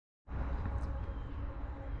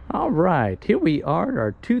All right, here we are at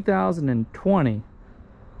our 2020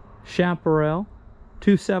 Chaparral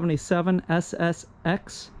 277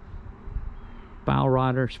 SSX bow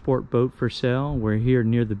rider sport boat for sale. We're here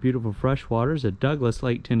near the beautiful freshwaters at Douglas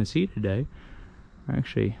Lake, Tennessee today. We're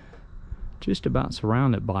actually just about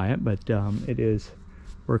surrounded by it, but it is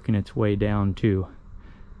working its way down to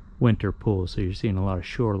winter pool, so you're seeing a lot of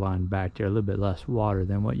shoreline back there, a little bit less water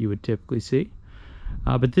than what you would typically see.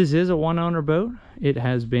 But this is a one-owner boat. It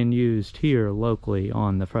has been used here locally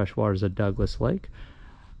on the freshwaters of Douglas Lake.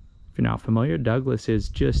 If you're not familiar, Douglas is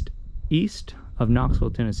just east of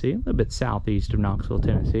Knoxville, Tennessee, a little bit southeast of Knoxville,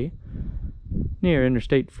 Tennessee, near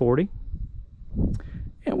Interstate 40.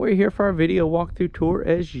 And we're here for our video walkthrough tour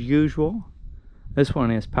as usual. This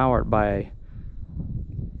one is powered by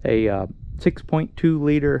a 6.2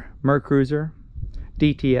 liter MerCruiser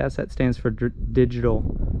DTS. That stands for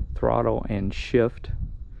digital throttle and shift.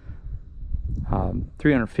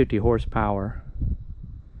 350 horsepower.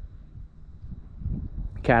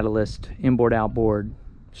 Catalyst, inboard, outboard,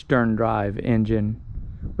 stern drive engine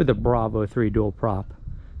with a Bravo 3 dual prop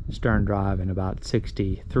stern drive and about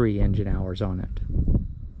 63 engine hours on it.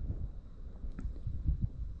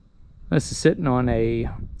 This is sitting on a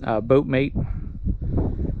BoatMate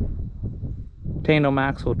Tandem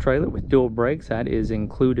axle trailer with dual brakes. That is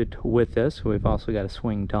included with this. We've also got a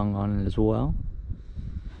swing tongue on it as well.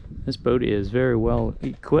 This boat is very well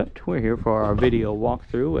equipped. We're here for our video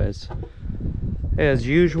walkthrough as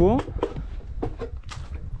usual.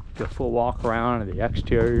 Do a full walk around of the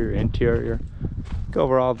exterior, interior, go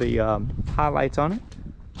over all the highlights on it,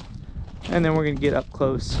 and then we're going to get up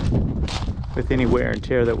close with any wear and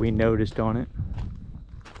tear that we noticed on it.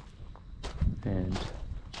 And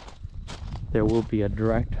there will be a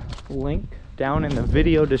direct link down in the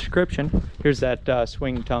video description. Here's that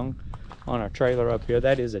swing tongue on our trailer up here.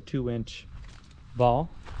 That is a 2-inch ball.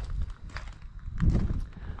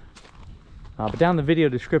 But down in the video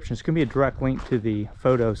description, it's going to be a direct link to the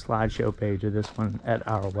photo slideshow page of this one at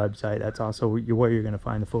our website. That's also where you're going to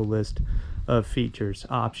find the full list of features,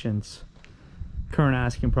 options, current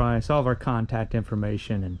asking price, all of our contact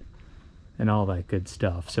information, and all that good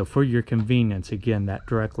stuff. So for your convenience, again, that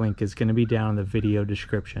direct link is going to be down in the video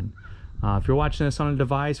description. If you're watching this on a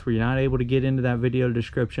device where you're not able to get into that video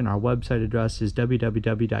description, our website address is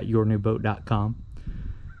www.yournewboat.com.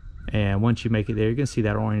 And once you make it there, you're going to see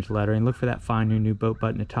that orange lettering. Look for that Find Your New Boat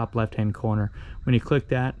button in the top left-hand corner. When you click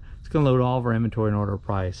that, it's going to load all of our inventory and order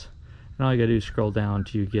price. And all you got to do is scroll down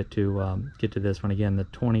until you get to this one. Again, the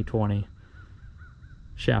 2020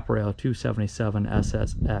 Chaparral 277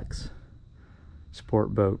 SSX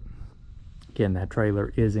sport boat. Again, that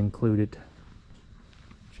trailer is included.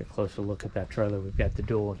 Get a closer look at that trailer. We've got the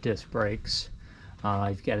dual disc brakes.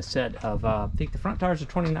 You've got a set of, I think the front tires are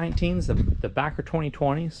 2019s, the back are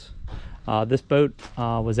 2020s. This boat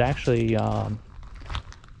was actually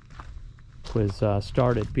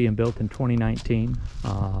started being built in 2019,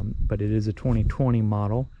 but it is a 2020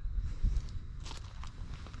 model.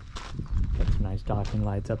 Got some nice docking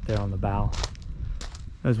lights up there on the bow,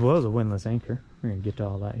 as well as a windlass anchor. We're going to get to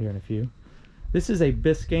all that here in a few. This is a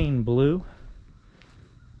Biscayne blue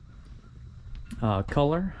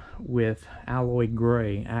color with alloy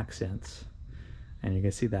gray accents, and you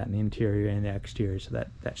can see that in the interior and the exterior. So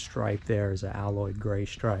that stripe there is an alloy gray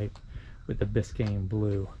stripe with the Biscayne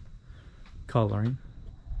blue coloring.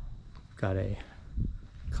 Got a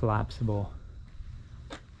collapsible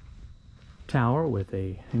tower with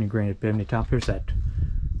a integrated Bimini top. Here's that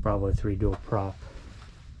Bravo 3 dual prop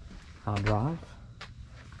Outdrive.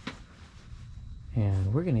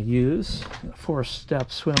 And we're going to use a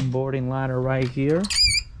 4-step swim boarding ladder right here.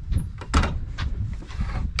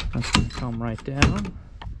 That's going to come right down.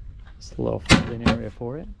 It's a little folding area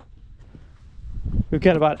for it. We've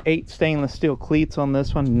got about 8 stainless steel cleats on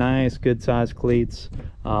this one. Nice, good size cleats.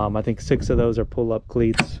 I think 6 of those are pull-up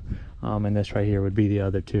cleats. And this right here would be the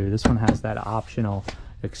other 2. This one has that optional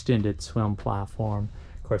extended swim platform.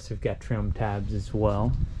 Of course, we've got trim tabs as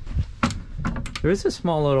well. There is a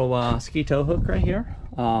small little ski tow hook right here,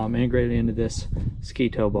 integrated into this ski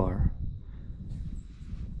tow bar.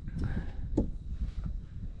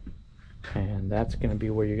 And that's going to be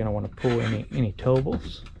where you're going to want to pull any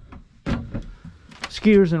towables.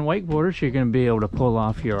 Skiers and wakeboarders, you're going to be able to pull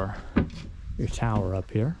off your tower up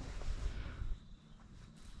here.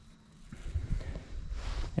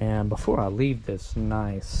 And before I leave this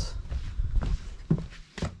nice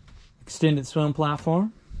extended swim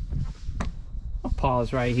platform, I'll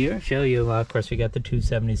pause right here, show you, of course, we got the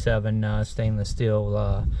 277 stainless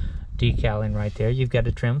steel decaling right there. You've got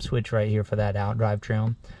a trim switch right here for that Outdrive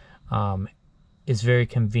trim. it's very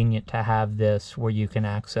convenient to have this where you can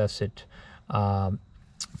access it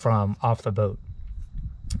from off the boat,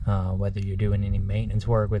 whether you're doing any maintenance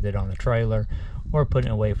work with it on the trailer or putting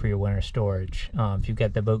it away for your winter storage. If you've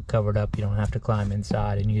got the boat covered up, you don't have to climb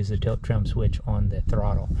inside and use the tilt trim switch on the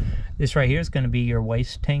throttle. This right here is going to be your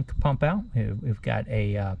waste tank pump out. We've got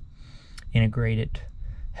a integrated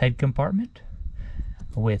head compartment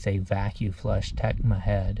with a vacuum flush Tecma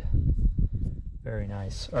head. Very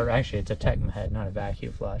nice. Or actually, it's a Tecma head, not a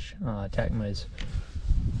vacuum flush. Tecma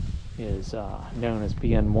is known as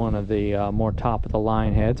being one of the more top of the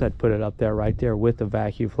line heads. I'd put it up there right there with the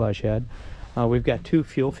vacuum flush head. We've got 2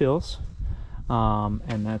 fuel fills,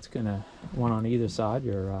 and that's gonna one on either side,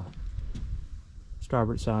 your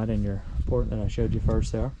starboard side and your port that I showed you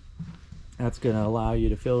first there. That's gonna allow you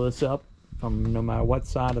to fill this up from no matter what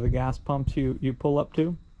side of the gas pumps you pull up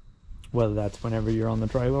to, whether that's whenever you're on the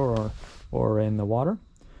trailer or in the water.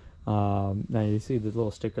 Now you see the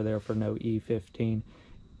little sticker there for no E15.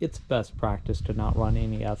 It's best practice to not run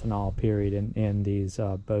any ethanol, period, in these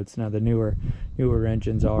boats. Now the newer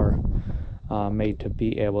engines are made to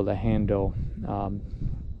be able to handle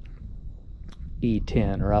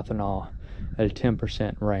E10 or ethanol at a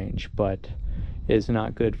 10% range, but is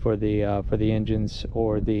not good for the engines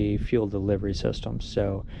or the fuel delivery system.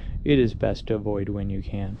 So it is best to avoid when you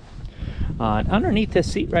can. Underneath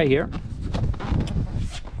this seat right here,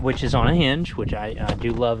 which is on a hinge, which I do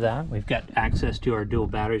love that. We've got access to our dual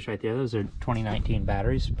batteries right there. Those are 2019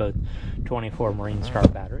 batteries, both 24 Marine Star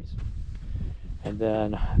batteries. And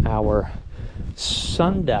then our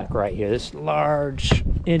sun deck right here, this large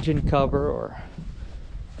engine cover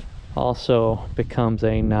also becomes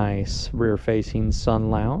a nice rear-facing sun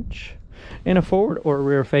lounge and a forward or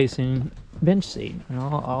rear-facing bench seat. And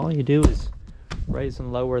all you do is raise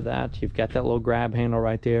and lower that. You've got that little grab handle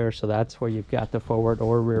right there, so that's where you've got the forward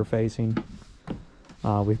or rear facing.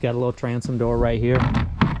 We've got a little transom door right here,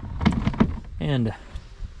 and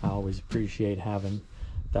I always appreciate having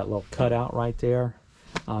that little cutout right there,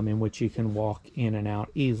 in which you can walk in and out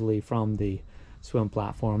easily from the swim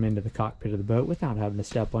platform into the cockpit of the boat without having to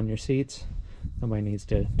step on your seats. Nobody needs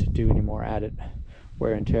to do any more added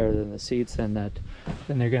wear and tear than the seats than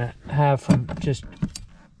they're gonna have from just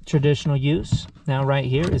traditional use. Now right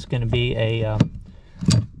here is going to be a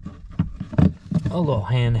little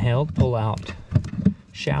handheld pull-out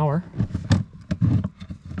shower.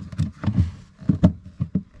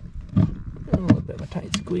 A little bit of a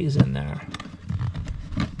tight squeeze in there.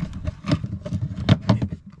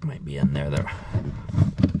 Might be in there the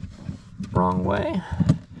wrong way.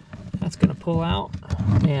 That's going to pull out,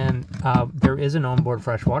 and there is an onboard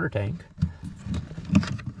freshwater tank.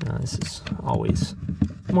 This is always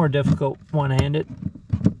more difficult one-handed.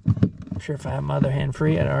 I'm sure if I had my other hand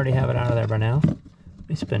free, I'd already have it out of there by now. Let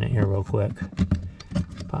me spin it here real quick.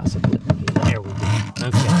 Possibly. There we go.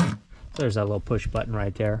 Okay. So there's that little push button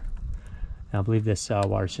right there. And I believe this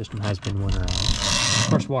water system has been winterized.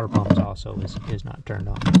 Of course, water pumps also is not turned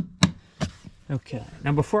on. Okay.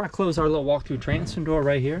 Now before I close our little walk-through transom door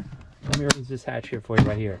right here, let me raise this hatch here for you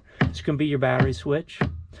right here. This can be your battery switch.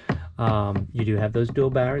 You do have those dual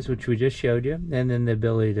batteries, which we just showed you, and then the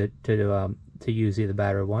ability to use either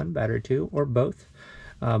battery 1, battery 2, or both.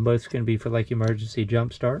 Both can be for like emergency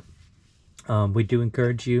jump start. We do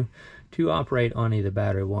encourage you to operate on either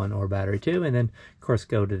battery 1 or battery 2, and then of course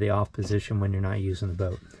go to the off position when you're not using the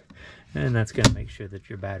boat. And that's going to make sure that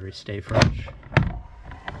your batteries stay fresh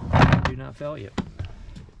and do not fail you.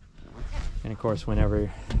 And of course,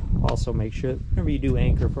 also make sure whenever you do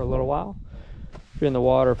anchor for a little while, you're in the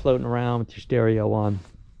water floating around with your stereo on,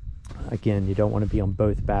 again, you don't want to be on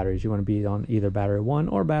both batteries. You want to be on either battery 1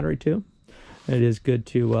 or battery 2. It is good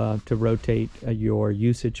to rotate your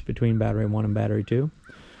usage between battery 1 and battery 2.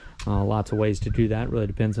 Lots of ways to do that. Really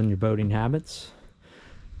depends on your boating habits.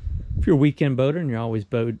 If you're a weekend boater and you're always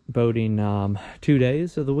boating 2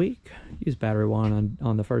 days of the week, use battery 1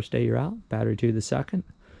 on the first day you're out, battery 2 the second.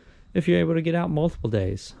 If you're able to get out multiple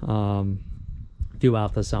days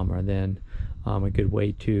throughout the summer, then a good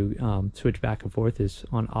way to switch back and forth is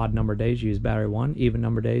on odd number days you use battery 1, even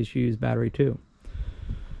number days you use battery 2.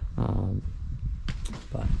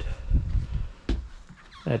 But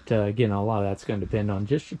that again, a lot of that's going to depend on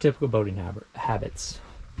just your typical boating habits.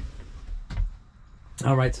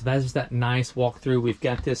 All right, so that's that nice walkthrough. We've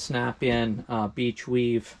got this snap-in beach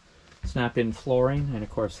weave snap-in flooring, and of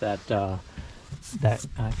course that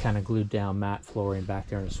kind of glued down matte flooring back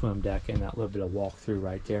there in the swim deck, and that little bit of walkthrough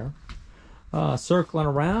right there. Circling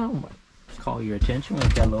around, call your attention,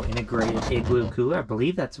 we've got a little integrated igloo cooler. I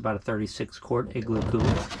believe that's about a 36 quart igloo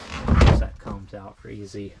cooler. That comes out for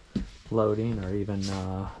easy floating, or even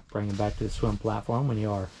bringing back to the swim platform when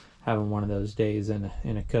you are having one of those days in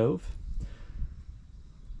a cove.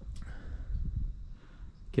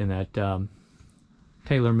 Again, that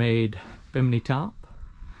tailor-made Bimini top,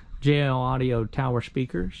 JL Audio tower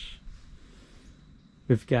speakers.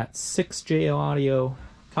 We've got 6 JL Audio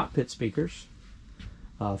cockpit speakers,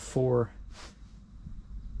 4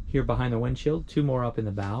 here behind the windshield, 2 more up in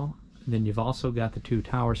the bow. And then you've also got the 2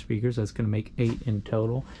 tower speakers. That's going to make 8 in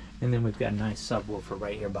total. And then we've got a nice subwoofer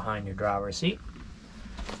right here behind your driver's seat.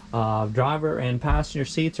 Driver and passenger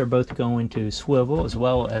seats are both going to swivel as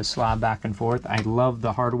well as slide back and forth. I love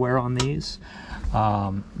the hardware on these.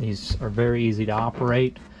 These are very easy to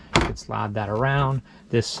operate. You can slide that around.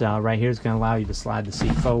 This right here is going to allow you to slide the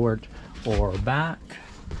seat forward or back.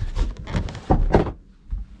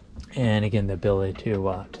 And again, the ability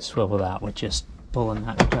to swivel that with just pulling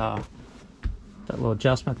that little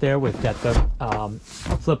adjustment there. We've got the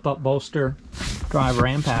flip-up bolster driver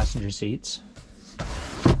and passenger seats.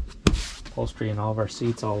 Upholstery in all of our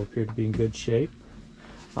seats all appear to be in good shape.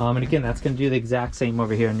 And again, that's going to do the exact same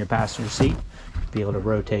over here in your passenger seat. Be able to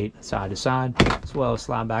rotate side to side, as well as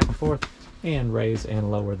slide back and forth, and raise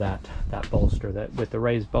and lower that bolster. That with the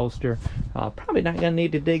raised bolster, probably not going to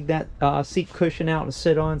need to dig that seat cushion out to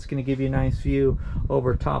sit on. It's going to give you a nice view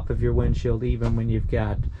over top of your windshield, even when you've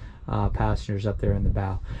got passengers up there in the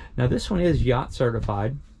bow. Now this one is yacht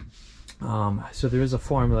certified. So there is a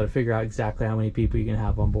formula to figure out exactly how many people you can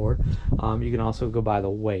have on board. You can also go by the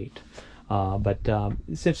weight. But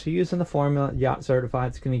since you're using the formula, yacht certified,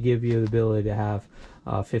 it's going to give you the ability to have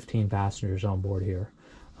 15 passengers on board here.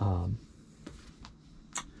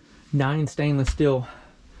 9 stainless steel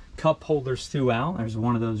cup holders throughout. There's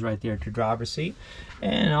one of those right there at your driver's seat.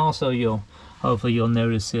 And also hopefully you'll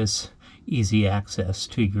notice this easy access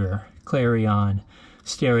to your Clarion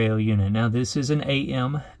stereo unit. Now this is an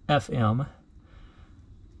AM, FM,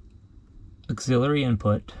 auxiliary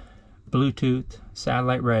input, Bluetooth,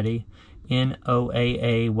 satellite ready,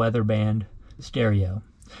 NOAA Weatherband stereo.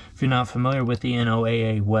 If you're not familiar with the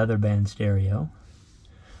NOAA Weatherband stereo,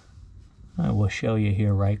 I will show you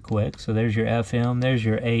here right quick. So there's your FM, there's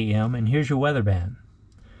your AM, and here's your Weatherband.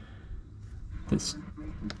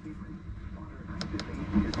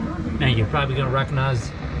 Now you're probably going to recognize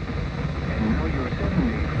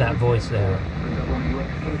that voice there.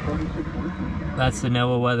 That's the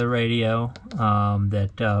NOAA weather radio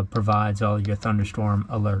that provides all your thunderstorm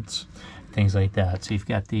alerts, things like that. So you've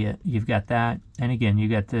got that, and again you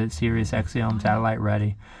got the SiriusXM satellite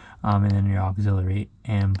ready, and then your auxiliary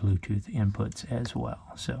and Bluetooth inputs as well.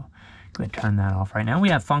 So go ahead and turn that off right now. We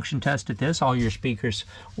have function tested this. All your speakers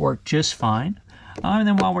work just fine. And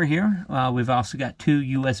then while we're here, we've also got 2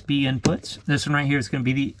 USB inputs. This one right here is going to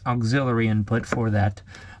be the auxiliary input for that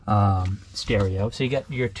stereo. So you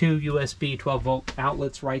got your 2 USB 12-volt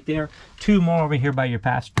outlets right there. 2 more over here by your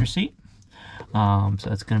passenger seat. So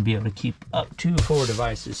it's going to be able to keep up to 4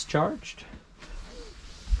 devices charged.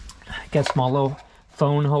 Got a small little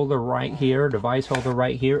phone holder right here, device holder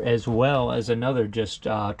right here, as well as another just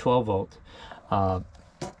 12-volt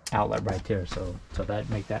outlet right there. So that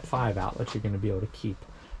make that 5 outlets you're going to be able to keep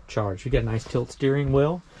charged. We got a nice tilt steering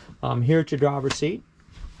wheel. Here at your driver's seat,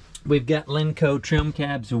 we've got Lenco trim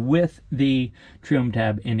tabs with the trim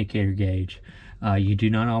tab indicator gauge. You do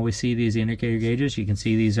not always see these indicator gauges. You can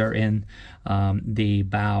see these are in the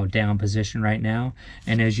bow down position right now.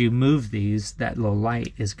 And as you move these, that little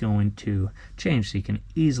light is going to change, so you can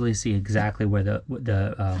easily see exactly where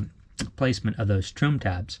the placement of those trim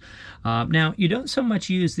tabs. Now you don't so much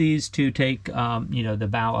use these to take the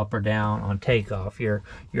bow up or down on takeoff. Your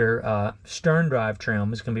stern drive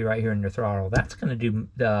trim is going to be right here in your throttle. That's going to do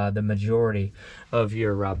the majority of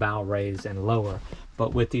your bow raise and lower.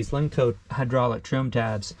 But with these Lenco hydraulic trim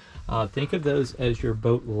tabs, think of those as your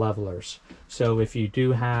boat levelers. So if you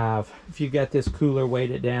got this cooler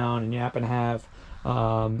weighted down and you happen to have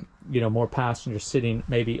more passengers sitting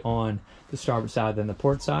maybe on the starboard side than the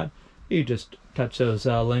port side, you just touch those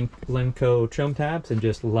Lenco trim tabs and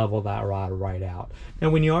just level that rod right out. Now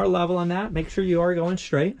when you are leveling that, make sure you are going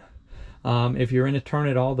straight. If you're in a turn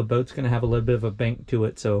at all, the boat's going to have a little bit of a bank to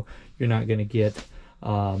it, so you're not going to get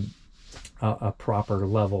a proper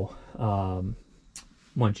level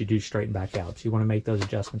once you do straighten back out. So you want to make those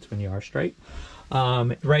adjustments when you are straight.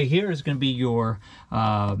 Right here is going to be your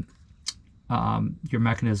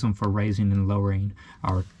mechanism for raising and lowering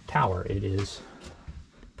our tower. It is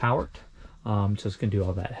powered, so it's going to do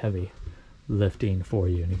all that heavy lifting for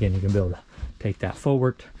you. And again, you can be able to take that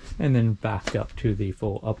forward and then back up to the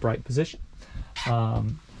full upright position. While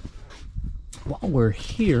we're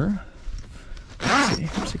here, let's see,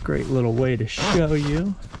 here's a great little way to show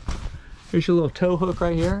you Here's your little tow hook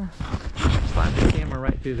right here. Slide the camera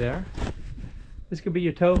right through there. This could be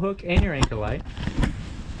your tow hook and your anchor light.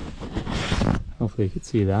 Hopefully you can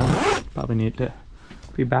see that. Probably need to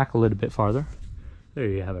be back a little bit farther. There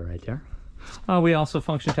you have it right there. We also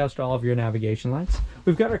function test all of your navigation lights.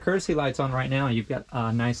 We've got our courtesy lights on right now. You've got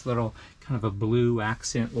a nice little kind of a blue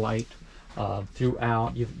accent light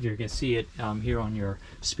throughout. You're going to see it here on your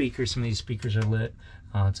speakers. Some of these speakers are lit.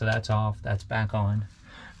 So that's off. That's back on.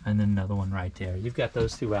 And then another one right there. You've got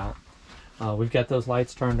those throughout. We've got those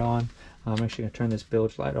lights turned on. I'm actually going to turn this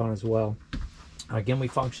bilge light on as well. Again, we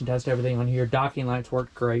function test everything on here. Docking lights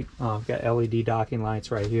work great. We've got LED docking lights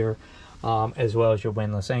right here. As well as your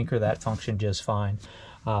windlass anchor, that functioned just fine.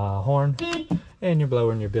 Horn and your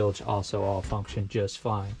blower and your bilge also all function just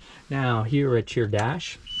fine. Now here at your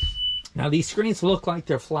dash, now these screens look like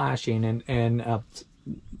they're flashing, and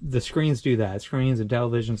the screens do that. Screens and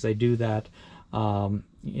televisions, they do that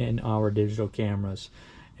in our digital cameras,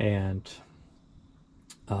 and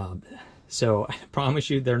so I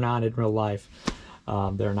promise you they're not in real life.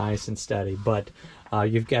 They're nice and steady, but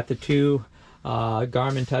you've got the two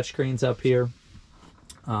Garmin touchscreens up here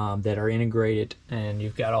that are integrated, and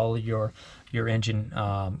you've got all of your engine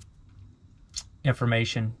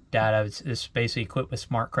information data. It's basically equipped with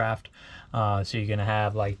SmartCraft, so you're going to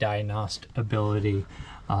have like diagnostic ability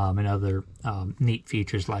and other neat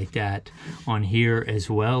features like that on here, as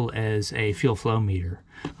well as a fuel flow meter.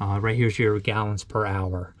 Right here's your gallons per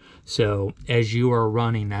hour. So as you are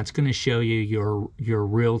running, that's going to show you your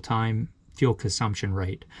real-time fuel consumption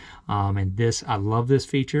rate. And this, I love this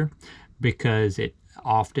feature because it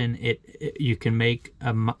often you can make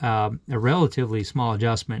a relatively small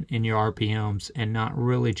adjustment in your RPMs and not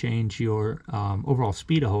really change your overall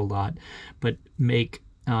speed a whole lot, but make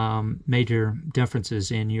major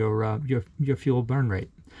differences in your fuel burn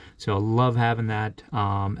rate. So I love having that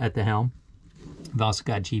at the helm. We've also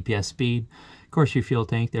got GPS speed. Of course, your fuel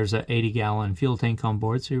tank, there's a 80-gallon fuel tank on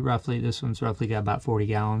board, so this one's roughly got about 40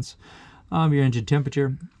 gallons. Your engine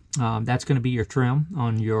temperature, that's going to be your trim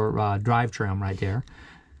on your drive trim right there.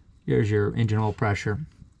 Here's your engine oil pressure,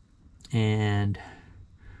 and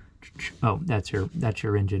that's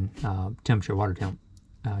your engine temperature, water temp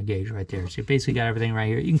gauge right there. So you basically got everything right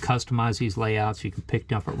here. You can customize these layouts. You can pick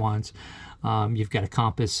different ones. You've got a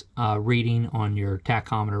compass reading on your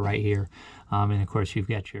tachometer right here. And of course, you've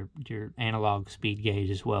got your analog speed gauge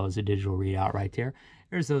as well as a digital readout right there.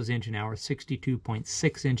 There's those engine hours,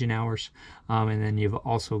 62.6 engine hours. And then you've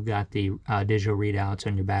also got the digital readouts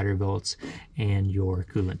on your battery volts and your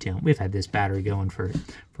coolant temp. We've had this battery going for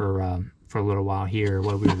a little while here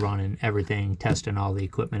while we were running everything, testing all the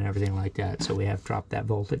equipment and everything like that. So we have dropped that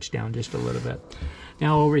voltage down just a little bit.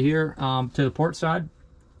 Now over here to the port side,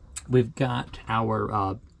 we've got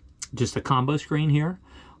our just a combo screen here.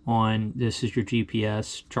 This is your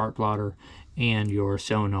GPS, Chartplotter, and your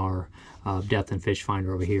Sonar depth and fish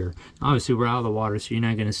finder over here. Obviously we're out of the water, so you're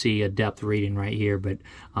not going to see a depth reading right here, but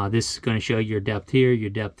this is going to show your depth here, your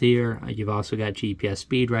depth here. You've also got GPS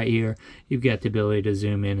speed right here. You've got the ability to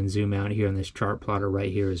zoom in and zoom out here on this Chartplotter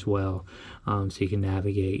right here as well, so you can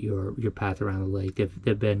navigate your path around the lake.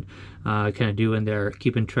 They've been kind of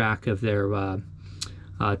keeping track of their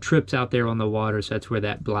trips out there on the water, so that's where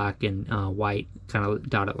that black and white kind of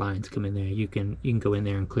dotted lines come in there. You can go in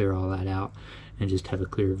there and clear all that out and just have a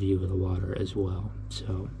clear view of the water as well.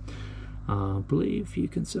 So I believe you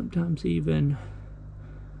can sometimes even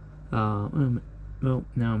well,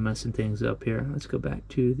 now I'm messing things up here. Let's go back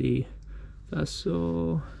to the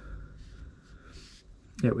vessel.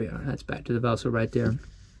 There we are. That's back to the vessel right there. You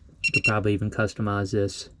could probably even customize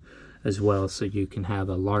this as well, so you can have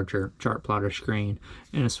a larger Chartplotter screen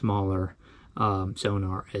and a smaller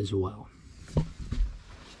Sonar as well.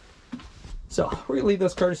 So we're gonna leave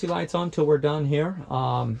those courtesy lights on till we're done here.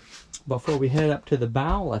 Before we head up to the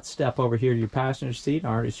bow, let's step over here to your passenger seat. I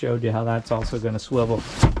already showed you how that's also going to swivel.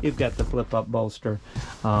 You've got the flip up bolster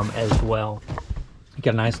as well. You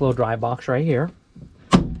got a nice little dry box right here.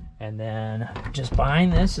 And then just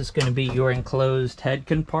behind this is going to be your enclosed head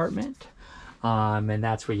compartment. And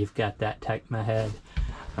that's where you've got that Tecma head.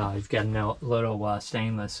 You've got a little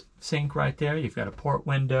stainless sink right there. You've got a port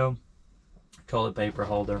window, toilet paper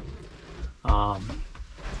holder,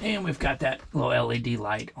 and we've got that little LED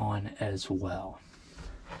light on as well.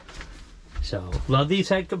 So love these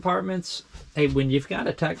head compartments. Hey, when you've got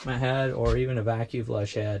a Tecma head or even a vacuum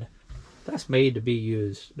flush head, that's made to be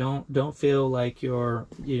used. Don't feel like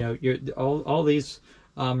all these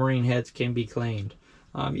marine heads can be cleaned.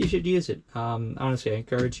 You should use it. Honestly, I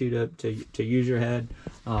encourage you to use your head.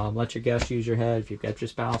 Let your guests use your head. If you've got your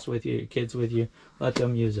spouse with you, your kids with you, let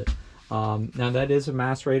them use it. Now that is a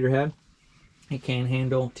macerator head. It can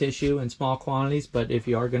handle tissue in small quantities, but if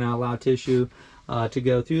you are going to allow tissue to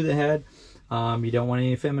go through the head, you don't want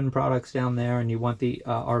any feminine products down there, and you want the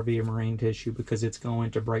RV or marine tissue because it's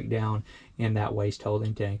going to break down in that waste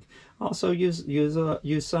holding tank. Also use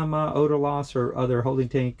some odor loss or other holding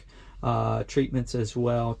tank treatments as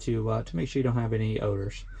well to make sure you don't have any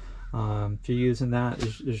odors. If you're using that,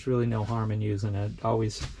 there's really no harm in using it.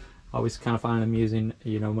 Always kind of find amusing,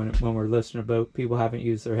 you know, when we're listing a boat, people haven't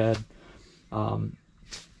used their head.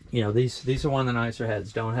 You know, these are one of the nicer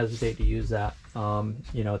heads. Don't hesitate to use that.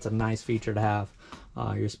 You know, it's a nice feature to have.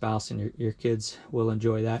 Your spouse and your kids will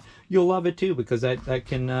enjoy that. You'll love it too, because that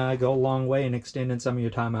can go a long way in extending some of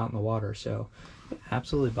your time out in the water. So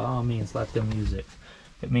absolutely, by all means, let them use it.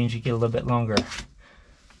 It means you get a little bit longer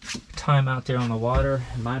time out there on the water.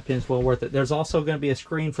 In my opinion, it's well worth it. There's also going to be a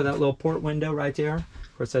screen for that little port window right there.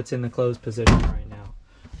 Of course, that's in the closed position right now.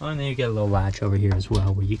 Oh, and then you get a little latch over here as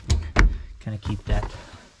well, where you can kind of keep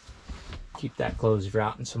that closed if you're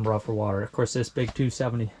out in some rougher water. Of course, this big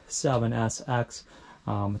 277 SX,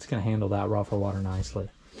 it's going to handle that rougher water nicely.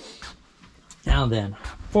 Now then,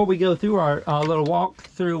 before we go through our little walk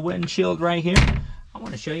through windshield right here, I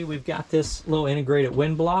want to show you we've got this little integrated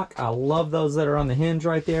wind block. I love those that are on the hinge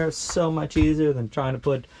right there. So much easier than trying to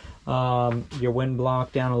put your wind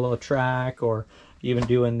block down a little track, or even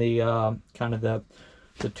doing the kind of the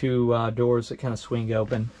two doors that kind of swing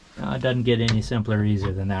open. It doesn't get any simpler or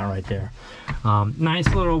easier than that right there. Nice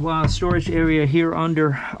little storage area here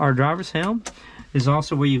under our driver's helm is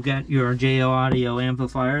also where you've got your JO audio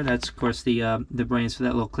amplifier. That's of course the brains for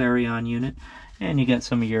that little Clarion unit, and you got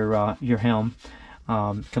some of your helm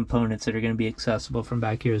components that are going to be accessible from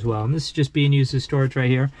back here as well. And this is just being used as storage right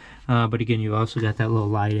here, but again, you also got that little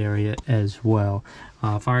light area as well.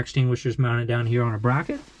 Fire extinguishers mounted down here on a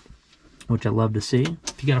bracket, which I love to see.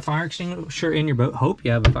 If you got a fire extinguisher in your boat, hope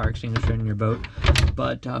you have a fire extinguisher in your boat,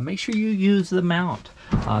 but make sure you use the mount.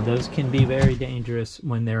 Those can be very dangerous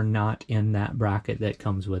when they're not in that bracket that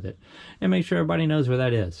comes with it. And make sure everybody knows where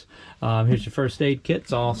that is. Here's your first aid kit.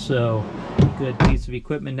 It's also a good piece of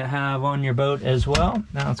equipment to have on your boat as well.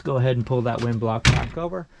 Now let's go ahead and pull that wind block back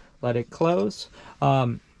over. Let it close.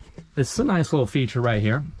 This is a nice little feature right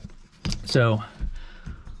here. So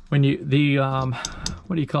when you,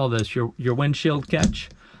 what do you call this? Your windshield catch.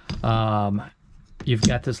 You've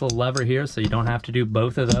got this little lever here, so you don't have to do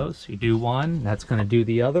both of those. You do one, that's going to do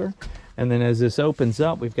the other. And then as this opens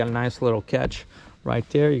up, we've got a nice little catch right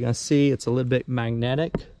there. You're going to see it's a little bit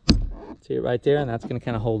magnetic. See it right there, and that's going to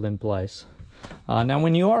kind of hold in place. Now,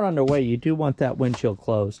 when you are underway, you do want that windshield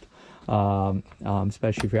closed,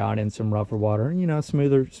 especially if you're out in some rougher water. You know,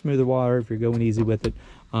 smoother water. If you're going easy with it,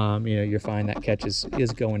 you know, you're fine. That catch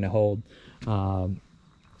is going to hold.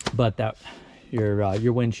 But that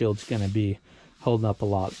your windshield's going to be holding up a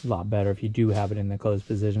lot better if you do have it in the closed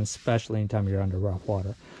position, especially anytime you're under rough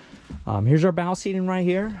water. Here's our bow seating right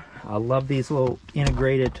here. I love these little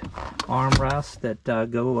integrated armrests that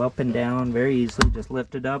go up and down very easily. Just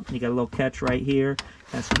lift it up. You got a little catch right here.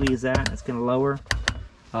 And squeeze that. It's going to lower.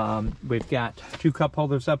 We've got two cup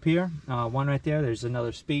holders up here. One right there. There's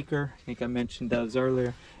another speaker. I think I mentioned those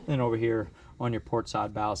earlier. And then over here on your port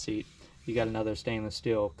side bow seat, you got another stainless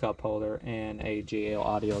steel cup holder and a JL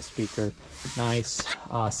audio speaker. Nice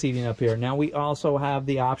seating up here. Now we also have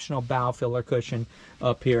the optional bow filler cushion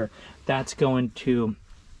up here. That's going to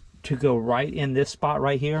go right in this spot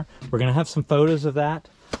right here. We're going to have some photos of that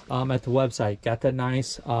at the website. Got that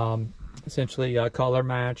nice, essentially color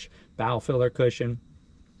match bow filler cushion.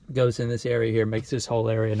 Goes in this area here, makes this whole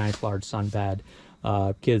area a nice large sun pad.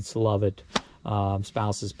 Kids love it.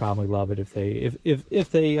 Spouses probably love it if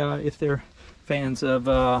they're fans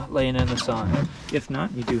of laying in the sun. If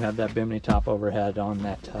not, you do have that Bimini top overhead on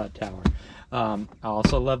that tower. I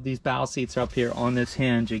also love these bow seats up here on this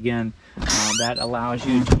hinge. Again, that allows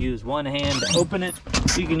you to use one hand to open it.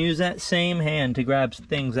 You can use that same hand to grab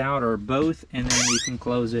things out, or both, and then you can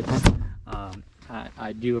close it.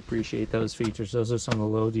 I do appreciate those features. Those are some of the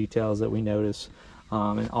little details that we notice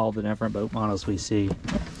in all the different boat models we see.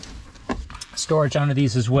 Storage under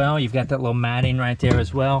these as well. You've got that little matting right there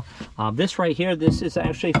as well. This right here, this is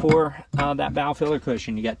actually for that bow filler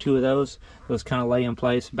cushion. You got two of those. Those kind of lay in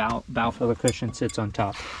place. Bow filler cushion sits on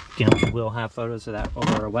top. Again, we'll have photos of that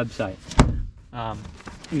over our website.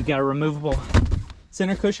 You've got a removable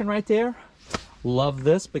center cushion right there. Love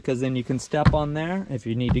this, because then you can step on there if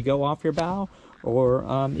you need to go off your bow,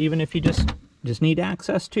 or even if you just need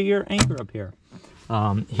access to your anchor up here.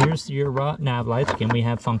 Here's your nav lights. Again, we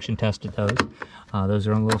have function tested those. Those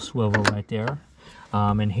are on a little swivel right there.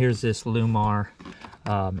 And here's this Lewmar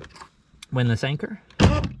windlass anchor.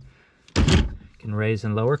 can raise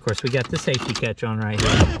and lower. Of course, we got the safety catch on right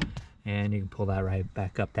here, and you can pull that right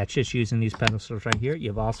back up. That's just using these pedestals right here.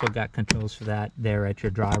 You've also got controls for that there at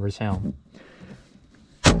your driver's helm.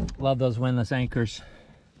 Love those windlass anchors.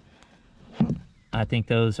 I think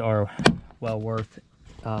those are well worth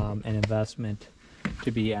an investment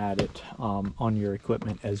to be added on your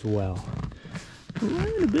equipment as well. A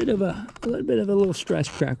little bit of a little stress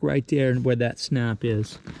crack right there where that snap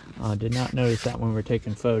is. Did not notice that when we were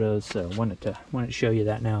taking photos, so wanted to show you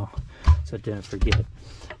that now, so I didn't forget.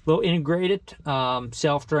 Little integrated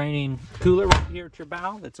self-draining cooler right here at your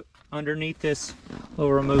bow. That's underneath this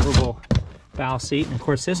little removable bow seat, and of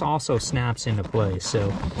course this also snaps into place.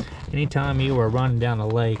 So anytime you are running down the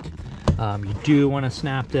lake, you do want to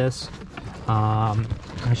snap this.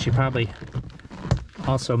 Actually, probably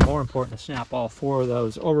also more important to snap all 4 of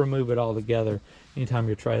those or remove it all together anytime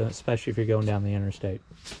you're trailing, especially if you're going down the interstate.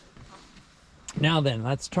 Now then,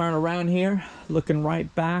 let's turn around here, looking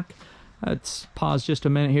right back. Let's pause just a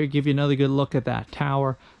minute here, give you another good look at that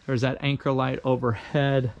tower. There's that anchor light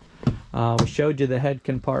overhead. We showed you the head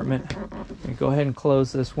compartment. Go ahead and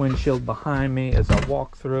close this windshield behind me as I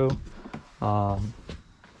walk through.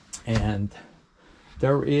 And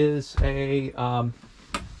there is a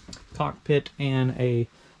cockpit and a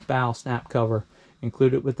bow snap cover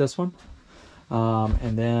included with this one.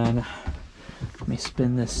 And then let me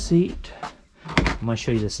spin this seat. I'm going to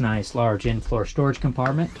show you this nice large in-floor storage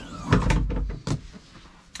compartment.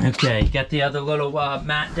 Okay, you got the other little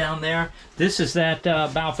mat down there. This is that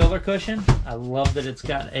bow filler cushion. I love that it's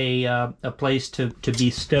got a place to be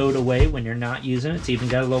stowed away when you're not using it. It's even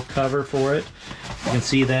got a little cover for it. You can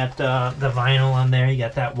see that the vinyl on there. You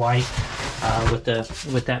got that white with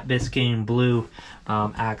that Biscayne blue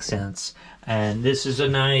accents. And this is a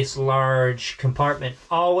nice large compartment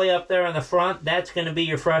all the way up there in the front. That's going to be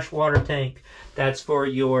your freshwater tank. That's for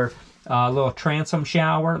your little transom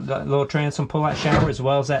shower, the little transom pull-out shower, as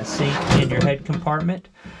well as that sink in your head compartment.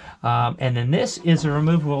 And then this is a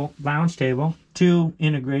removable lounge table, 2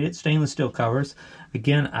 integrated stainless steel covers.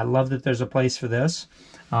 Again, I love that there's a place for this.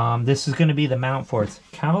 This is going to be the mount for it.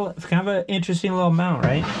 Kind of an interesting little mount,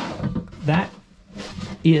 right? That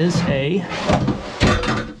is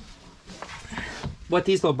what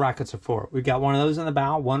these little brackets are for. We've got one of those in the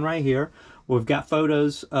bow, one right here. We've got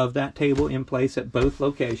photos of that table in place at both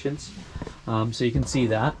locations, so you can see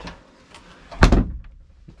that.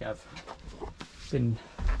 I've been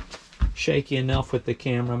shaky enough with the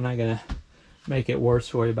camera. I'm not going to make it worse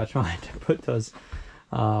for you by trying to put those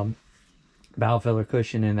bow filler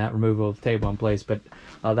cushion and that removable table in place, but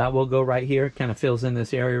that will go right here. It kind of fills in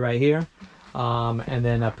this area right here. And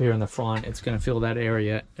then up here in the front, it's going to fill that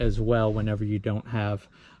area as well whenever you don't have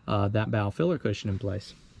that bow filler cushion in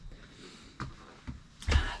place.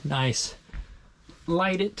 Nice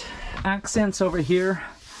lighted accents over here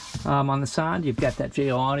on the side. You've got that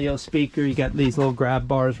JL audio speaker. You got these little grab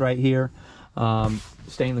bars right here.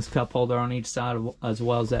 Stainless cup holder on each side, as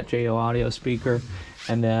well as that JL audio speaker.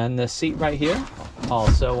 And then the seat right here,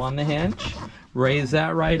 also on the hinge. Raise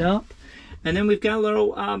that right up. And then we've got a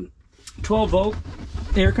little 12-volt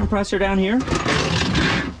air compressor down here.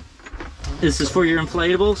 This is for your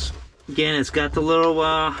inflatables. Again, it's got the little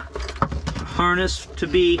harness to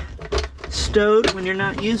be stowed when you're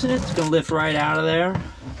not using it. It's going to lift right out of there.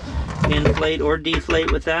 Inflate or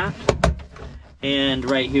deflate with that. And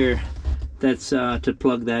right here, that's to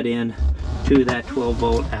plug that in to that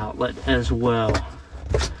 12-volt outlet as well.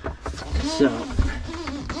 So,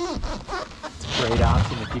 great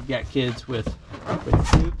option if you've got kids with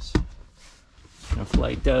tubes.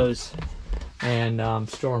 Inflate those and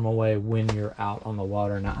store them away when you're out on the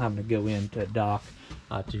water, not having to go into dock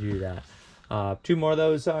to do that. 2 more of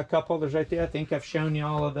those cup holders right there. I think I've shown you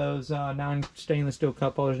all of those 9 stainless steel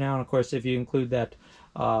cup holders now. And of course, if you include that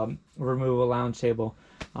removable lounge table,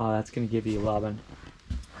 that's going to give you 11.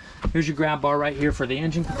 Here's your grab bar right here for the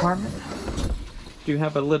engine compartment. You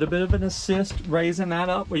have a little bit of an assist raising that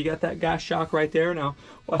up where you got that gas shock right there. Now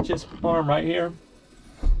watch this arm right here.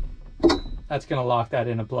 That's going to lock that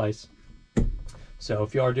into place. So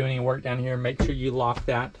if you are doing any work down here, make sure you lock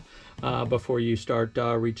that before you start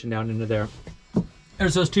reaching down into there.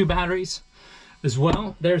 There's those 2 batteries as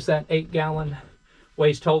well. There's that 8-gallon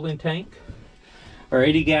waste holding tank, or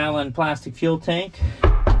 80-gallon plastic fuel tank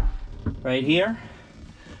right here.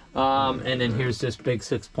 And then here's this big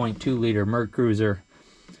 6.2-liter MerCruiser,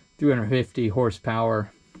 350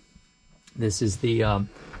 horsepower. This is the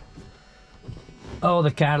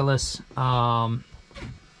the catalyst,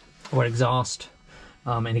 exhaust.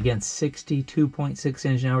 And again, 62.6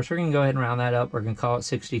 engine hours. We're going to go ahead and round that up. We're going to call it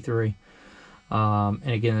 63. And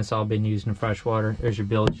again, it's all been used in freshwater. There's your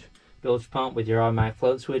bilge bilge pump with your automatic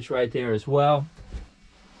float switch right there as well.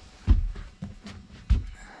 Of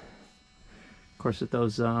course, with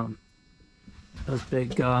those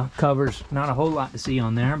big covers, not a whole lot to see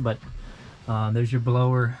on there, but there's your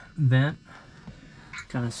blower vent.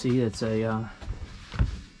 Kind of see it's a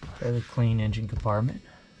fairly clean engine compartment,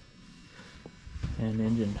 and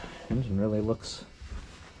engine really looks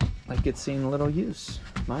like it's seen a little use,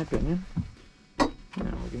 in my opinion. Now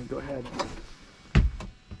we're gonna go ahead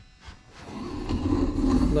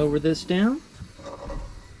and lower this down.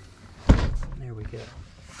 There we go.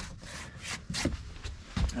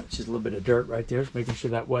 That's just a little bit of dirt right there, making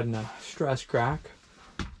sure that wasn't a stress crack.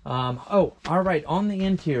 Oh, all right, on the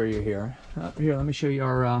interior here, here, let me show you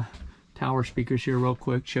our tower speakers here real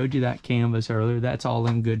quick. Showed you that canvas earlier. That's all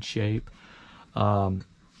in good shape.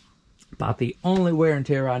 About the only wear and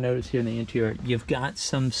tear I noticed here in the interior, you've got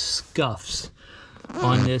some scuffs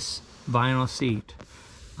on this vinyl seat.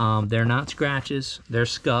 They're not scratches, they're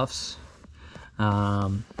scuffs.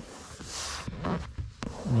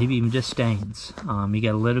 Maybe even just stains. You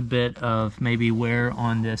get a little bit of maybe wear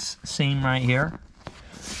on this seam right here.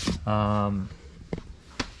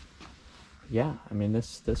 Yeah, I mean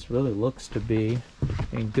this really looks to be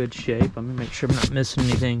in good shape. I'm gonna make sure I'm not missing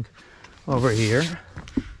anything over here.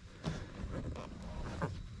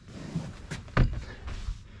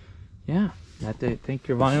 Yeah, I think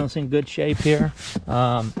your vinyl's in good shape here.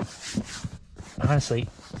 Honestly,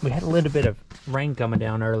 we had a little bit of rain coming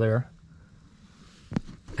down earlier.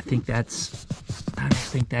 I don't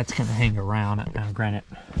think that's gonna hang around. Now, granted,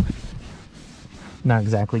 not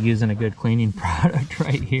exactly using a good cleaning product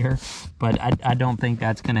right here, but I don't think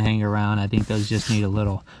that's gonna hang around. I think those just need a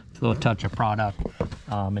little touch of product,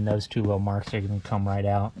 and those two little marks are gonna come right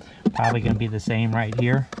out. Probably gonna be the same right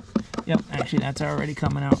here. Yep, actually that's already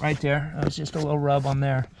coming out right there. That was just a little rub on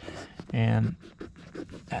there, and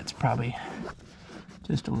that's probably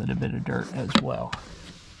just a little bit of dirt as well.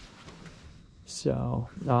 So,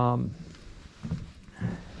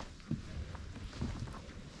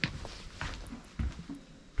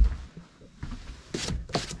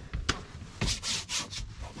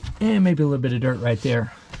 and maybe a little bit of dirt right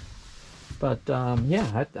there. But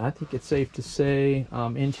yeah, I think it's safe to say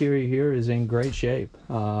interior here is in great shape,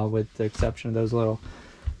 with the exception of those little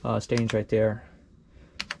stains right there.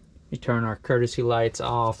 We turn our courtesy lights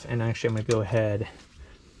off, and actually I'm going to go ahead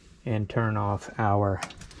and turn off our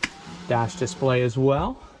dash display as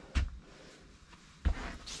well.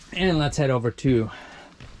 And let's head over to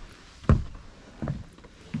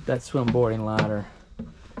that swim boarding ladder,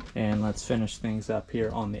 and let's finish things up here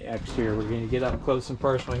on the exterior. We're going to get up close and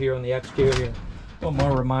personal here on the exterior. One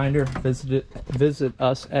more reminder, visit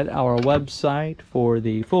us at our website for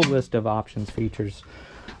the full list of options, features,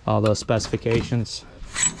 all those specifications.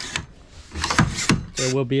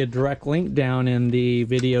 There will be a direct link down in the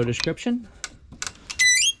video description.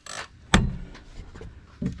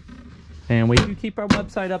 And we do keep our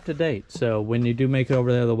website up to date, so when you do make it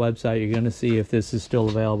over there to the website, you're going to see if this is still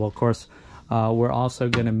available. Of course, we're also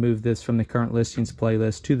going to move this from the current listings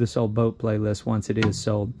playlist to the sold boat playlist once it is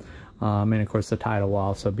sold. And of course, the title will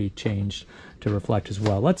also be changed to reflect as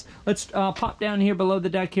well. Let's pop down here below the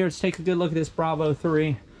deck here. Let's take a good look at this Bravo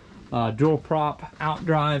 3 dual prop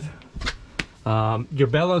Outdrive. Your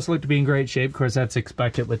bellows look to be in great shape. Of course, that's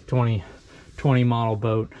expected with 2020 model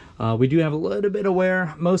boat. We do have a little bit of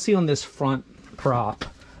wear, mostly on this front prop.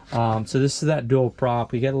 So this is that dual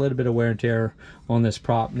prop. We get a little bit of wear and tear on this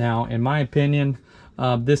prop. Now, in my opinion,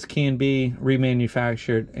 this can be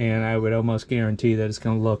remanufactured, and I would almost guarantee that it's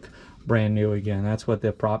going to look brand new again. That's what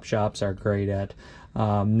the prop shops are great at.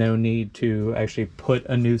 No need to actually put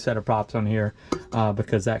a new set of props on here,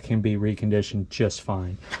 because that can be reconditioned just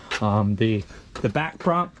fine. The back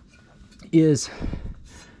prop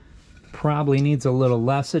probably needs a little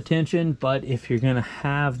less attention, but if you're going to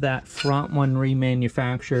have that front one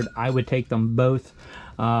remanufactured, I would take them both,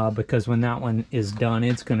 because when that one is done,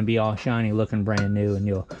 it's going to be all shiny looking brand new, and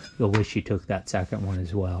you'll wish you took that second one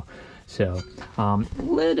as well. So a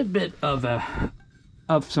little bit of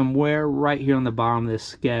some wear right here on the bottom of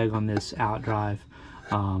this skeg on this Outdrive.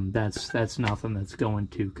 That's nothing that's going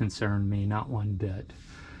to concern me, not one bit.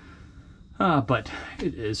 But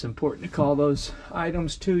it is important to call those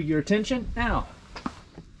items to your attention. Now,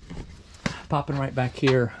 popping right back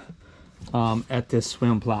here at this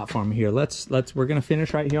swim platform here. We're gonna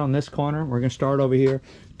finish right here on this corner. We're gonna start over here.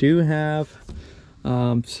 Do have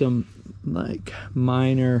some like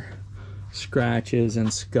minor scratches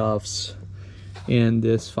and scuffs in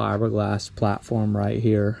this fiberglass platform right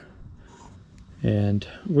here. And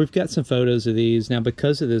we've got some photos of these. Now,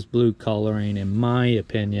 because of this blue coloring, in my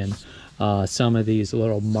opinion, some of these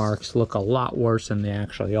little marks look a lot worse than they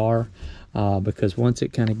actually are, because once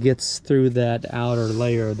it kind of gets through that outer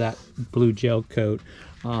layer of that blue gel coat,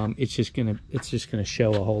 it's just gonna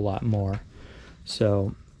show a whole lot more.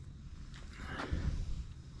 So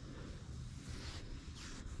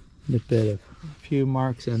a bit of a few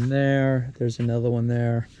marks in there. There's another one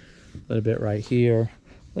there. A little bit right here.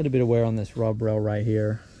 A little bit of wear on this rub rail right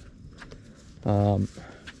here. Now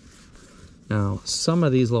some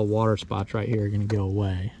of these little water spots right here are going to go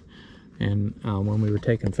away. And when we were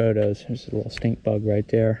taking photos, there's a little stink bug right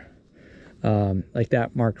there. Like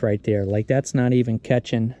that marked right there. Like that's not even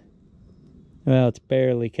catching. Well, it's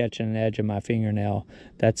barely catching the edge of my fingernail.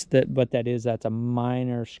 That's a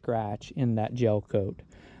minor scratch in that gel coat.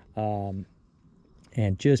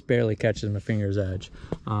 And just barely catches my finger's edge.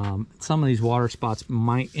 Some of these water spots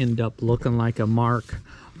might end up looking like a mark,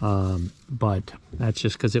 but that's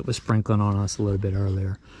just because it was sprinkling on us a little bit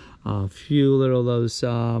earlier. A few little of those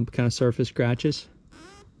kind of surface scratches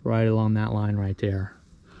right along that line right there.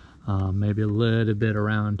 Maybe a little bit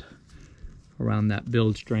around that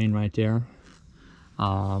bilge drain right there.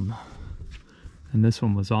 And this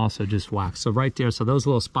one was also just wax. So right there, so those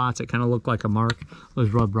little spots that kind of look like a mark was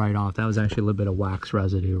rubbed right off. That was actually a little bit of wax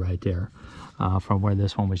residue right there from where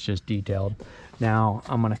this one was just detailed. Now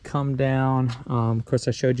I'm gonna come down. Of course,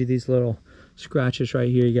 I showed you these little scratches right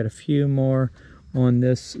here. You got a few more on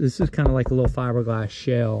this. This is kind of like a little fiberglass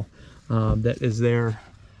shell that is there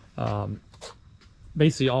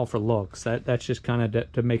basically all for looks. That's just kind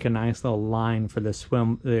of to make a nice little line for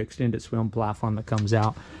the extended swim platform that comes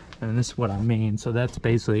out. And this is what I mean. So that's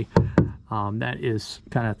basically, that is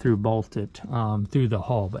kind of through bolted through the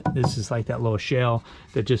hull. But this is like that little shell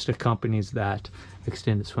that just accompanies that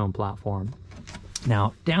extended swim platform.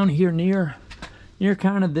 Now down here near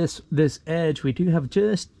kind of this edge, we do have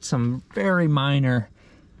just some very minor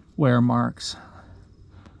wear marks.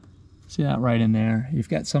 See that right in there? You've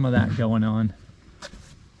got some of that going on.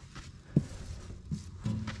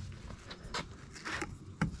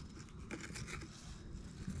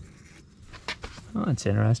 Oh, that's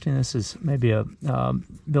interesting. This is maybe a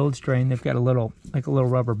bilge drain. They've got a little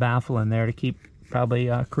rubber baffle in there to keep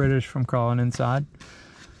probably critters from crawling inside.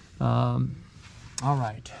 All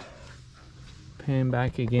right, pan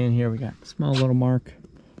back again here. We got a small little mark.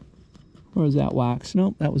 Or is that wax?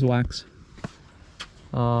 Nope, that was wax.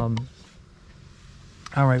 All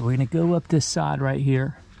right, we're gonna go up this side right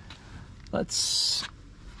here. Let's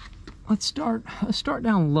start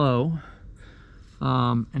down low.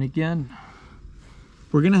 And again,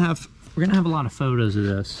 we're gonna have a lot of photos of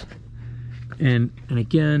this, and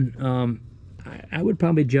again, I would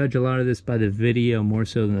probably judge a lot of this by the video more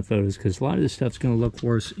so than the photos, because a lot of this stuff's gonna look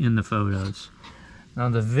worse in the photos. Now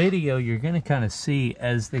the video, you're gonna kind of see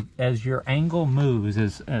as your angle moves,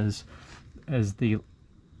 as the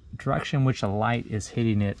direction in which the light is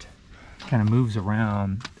hitting it kind of moves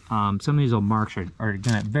around. Some of these little marks are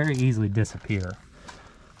gonna very easily disappear.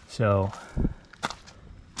 So.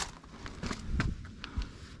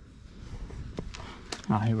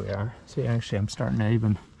 Oh, here we are. See, actually, I'm starting to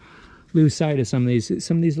even lose sight of some of these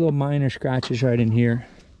little minor scratches right in here.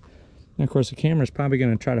 And of course, the camera's probably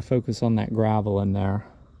going to try to focus on that gravel in there.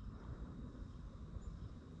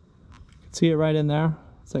 See it right in there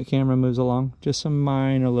as that camera moves along. Just some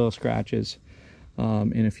minor little scratches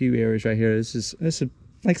in a few areas right here. This is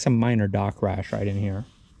like some minor dock rash right in here.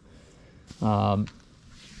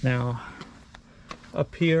 Now,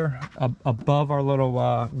 up here, above our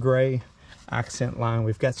little gray accent line,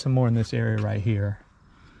 we've got some more in this area right here.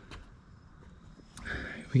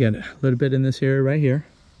 We got a little bit in this area right here.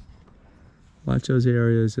 Watch those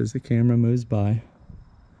areas as the camera moves by.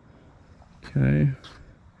 Okay,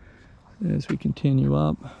 as we continue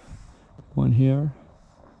up, one here,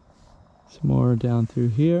 some more down through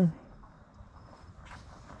here.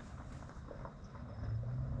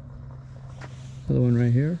 Another one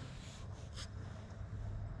right here.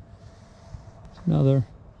 Another.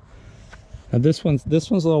 Now this one's a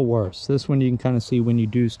little worse. This one you can kind of see when you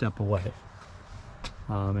do step away.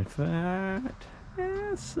 In fact,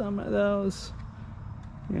 some of those,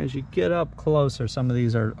 as you get up closer, some of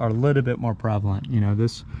these are a little bit more prevalent. You know,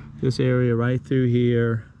 this area right through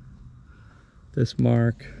here, this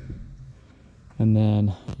mark, and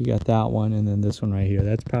then you got that one, and then this one right here.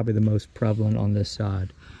 That's probably the most prevalent on this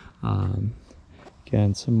side.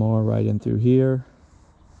 Again, some more right in through here.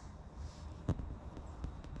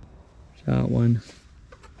 That one,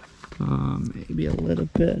 maybe a little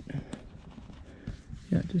bit,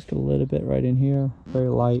 yeah, just a little bit right in here, very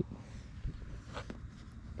light.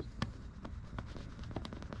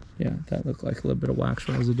 Yeah, that looked like a little bit of wax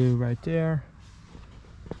residue right there.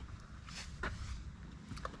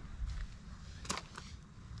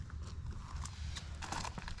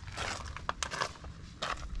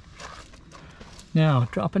 Now,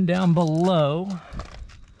 dropping down below,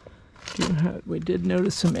 we did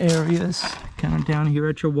notice some areas kind of down here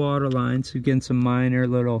at your water line. So again, some minor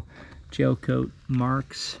little gel coat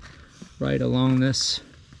marks right along this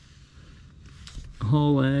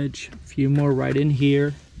whole edge. A few more right in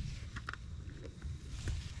here.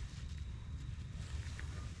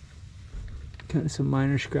 Kind of some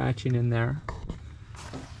minor scratching in there.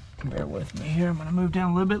 Bear with me here. I'm going to move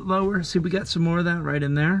down a little bit lower. See, we got some more of that right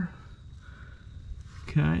in there.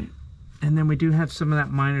 Okay. And then we do have some of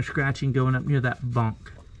that minor scratching going up near that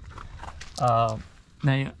bunk.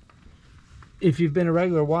 Now, if you've been a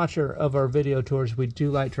regular watcher of our video tours, we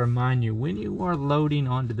do like to remind you, when you are loading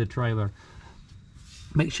onto the trailer,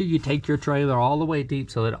 make sure you take your trailer all the way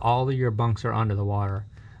deep so that all of your bunks are under the water.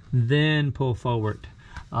 Then pull forward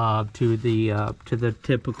to the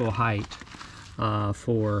typical height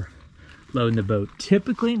for loading the boat.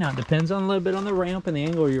 Typically, now it depends on a little bit on the ramp and the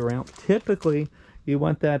angle of your ramp. Typically, you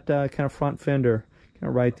want that kind of front fender kind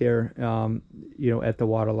of right there, you know, at the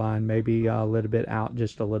water line, maybe a little bit out,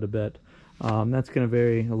 just a little bit. That's going to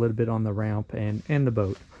vary a little bit on the ramp and the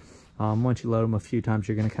boat. Once you load them a few times,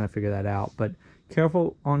 you're going to kind of figure that out. But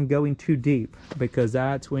careful on going too deep, because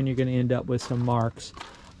that's when you're going to end up with some marks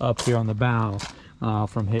up here on the bow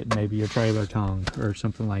from hitting maybe your trailer tongue or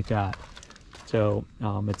something like that. So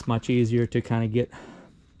it's much easier to kind of get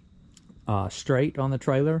straight on the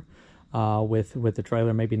trailer with the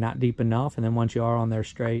trailer maybe not deep enough, and then once you are on there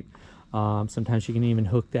straight, sometimes you can even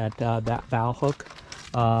hook that bow hook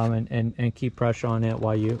and keep pressure on it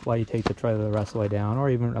while you take the trailer the rest of the way down, or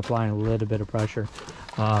even applying a little bit of pressure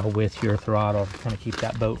with your throttle to kind of keep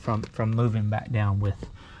that boat from moving back down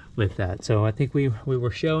with that. So I think we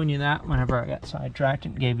were showing you that whenever I got sidetracked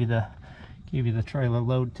and gave you the trailer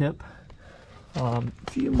load tip. A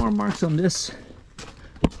few more marks on this.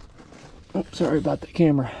 Oh, sorry about the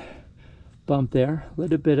camera bump there. A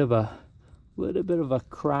little bit of a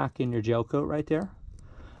crack in your gel coat right there.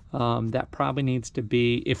 That probably needs to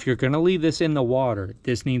be, if you're going to leave this in the water,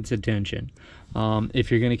 this needs attention.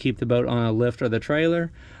 If you're going to keep the boat on a lift or the trailer,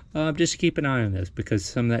 just keep an eye on this, because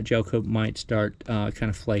some of that gel coat might start kind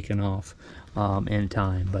of flaking off in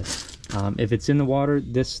time. But if it's in the water,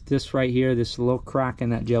 this right here, this little crack in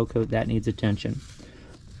that gel coat, that needs attention.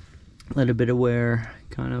 A little bit of wear,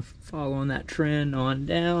 kind of following that trend on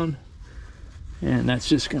down, and that's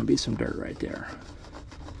just going to be some dirt right there.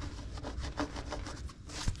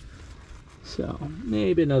 So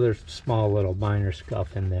maybe another small little minor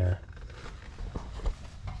scuff in there.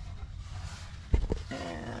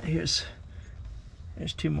 And here's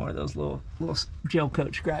two more of those little gel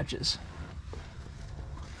coat scratches.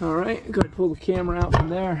 All right, go ahead and pull the camera out from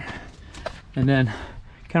there, and then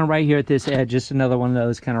kind of right here at this edge, just another one of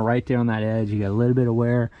those kind of right there on that edge. You got a little bit of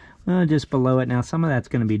wear just below it. Now some of that's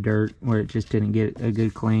going to be dirt where it just didn't get a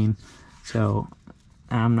good clean, so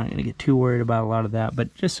I'm not going to get too worried about a lot of that,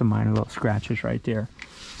 but just some minor little scratches right there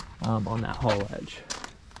on that whole edge.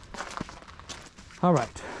 All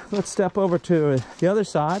right, let's step over to the other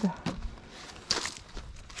side.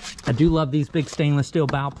 I do love these big stainless steel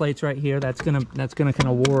bow plates right here. That's gonna kind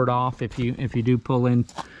of ward off if you do pull in,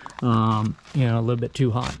 you know, a little bit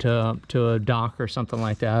too hot to a dock or something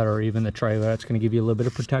like that, or even the trailer. That's going to give you a little bit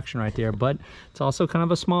of protection right there, but it's also kind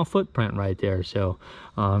of a small footprint right there. So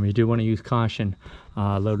you do want to use caution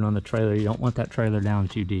loading on the trailer. You don't want that trailer down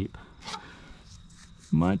too deep.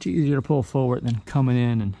 Much easier to pull forward than coming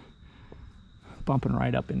in and bumping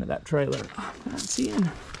right up into that trailer. I'm not seeing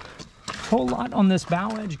a whole lot on this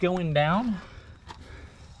bow edge going down.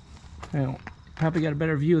 Now, probably got a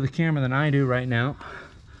better view of the camera than I do right now.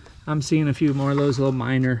 I'm seeing a few more of those little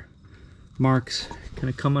minor marks kind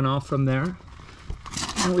of coming off from there.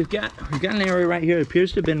 And we've got an area right here that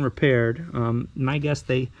appears to have been repaired. My guess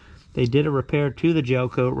they did a repair to the gel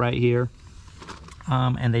coat right here,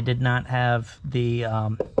 and they did not have the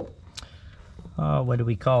what do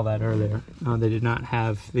we call that earlier? They did not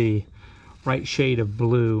have the right shade of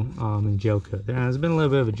blue in gel coat. There's been a little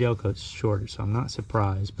bit of a gel coat shortage, so I'm not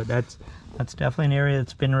surprised. But that's definitely an area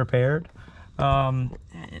that's been repaired. And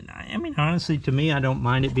I mean, honestly, to me, I don't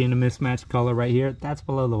mind it being a mismatched color right here. That's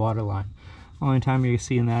below the water line. Only time you're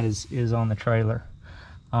seeing that is on the trailer.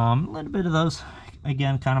 A little bit of those,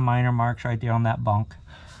 again, kind of minor marks right there on that bunk.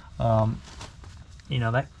 You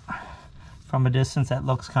know, that from a distance that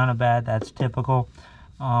looks kind of bad. That's typical,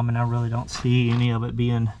 and I really don't see any of it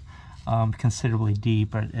being considerably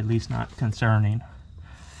deep, or at least not concerning.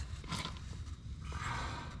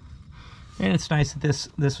 And it's nice that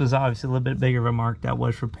this was obviously a little bit bigger of a mark that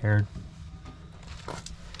was repaired.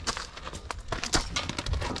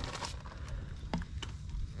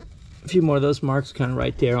 A few more of those marks kind of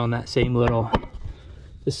right there on that same little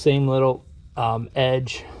the same little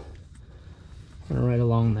edge right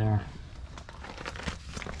along there.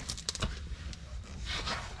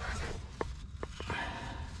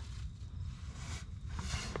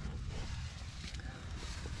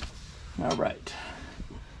 All right,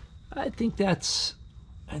 I think that's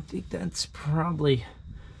probably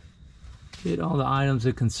hit all the items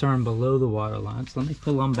of concern below the water line. So let me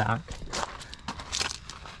pull them back.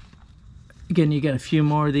 Again, you got a few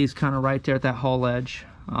more of these kind of right there at that hull edge.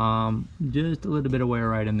 Just a little bit of wear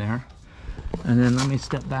right in there. And then let me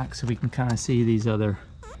step back so we can kind of see these other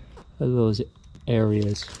of those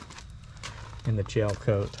areas in the gel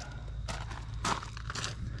coat.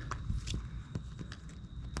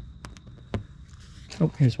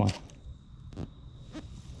 Oh, here's one.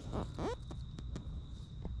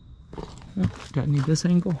 Oh, do I need this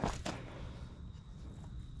angle?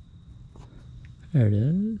 There it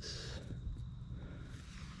is.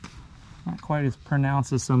 Not quite as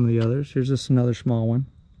pronounced as some of the others. Here's just another small one.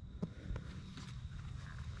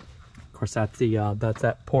 Of course, that's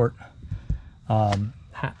that port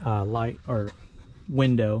light or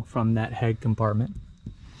window from that head compartment.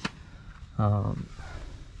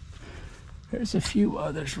 There's a few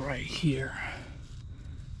others right here.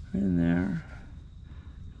 Right in there.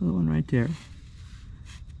 Another one right there.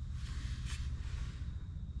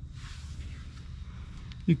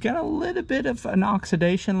 You've got a little bit of an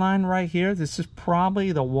oxidation line right here. This is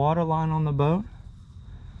probably the water line on the boat.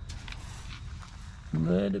 A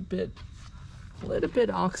little bit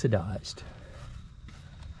oxidized.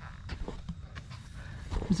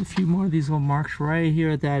 There's a few more of these little marks right here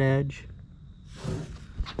at that edge.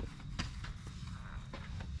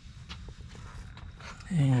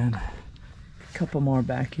 And a couple more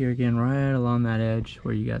back here again, right along that edge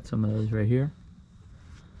where you got some of those right here.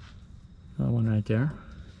 Another one right there.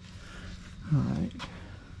 All right.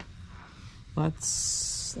 Let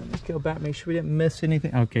me go back, make sure we didn't miss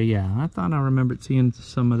anything. Okay, yeah, I thought I remembered seeing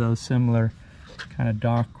some of those similar kind of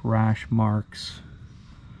dark rash marks.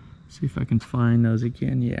 See if I can find those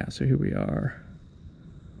again. Yeah, so here we are.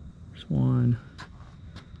 There's one.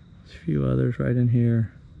 There's a few others right in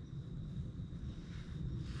here.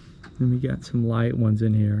 Then we got some light ones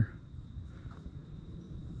in here.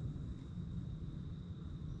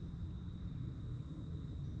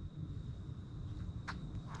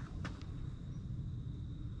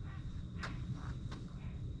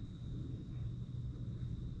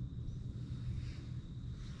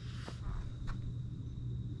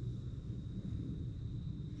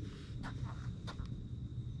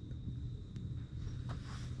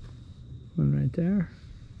 One right there.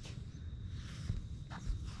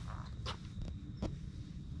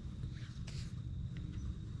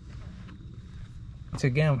 So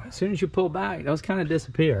again, as soon as you pull back, those kind of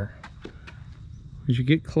disappear. As you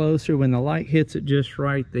get closer, when the light hits it just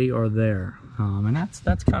right, they are there. And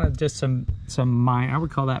that's kind of just some minor, I would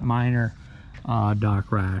call that minor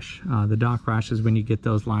dock rash. The dock rash is when you get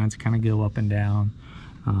those lines kind of go up and down,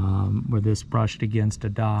 where this brushed against a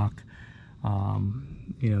dock.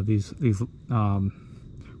 You know, these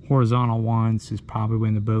horizontal ones is probably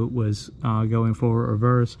when the boat was going forward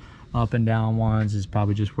reverse. Up and down ones is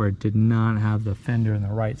probably just where it did not have the fender in the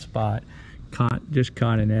right spot. Just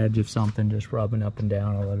caught an edge of something, just rubbing up and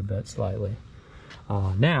down a little bit slightly.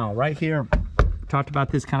 Now, right here, talked about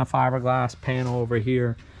this kind of fiberglass panel over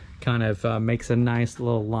here. Kind of makes a nice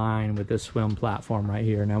little line with this swim platform right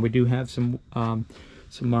here. Now, we do have some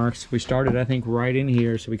marks. We started, I think, right in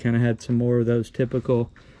here, so we kind of had some more of those typical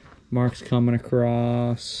marks coming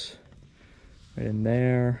across. Right in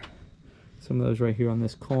there. Some of those right here on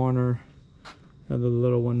this corner. Another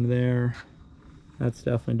little one there. That's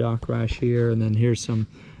definitely dock rash here. And then here's some,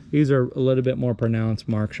 these are a little bit more pronounced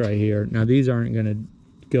marks right here. Now these aren't gonna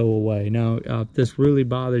go away. Now if this really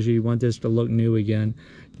bothers you, you want this to look new again,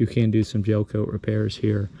 you can do some gel coat repairs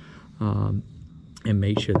here. And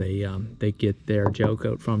make sure they get their gel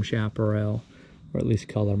coat from Chaparral, or at least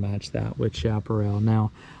color match that with Chaparral.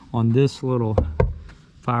 Now on this little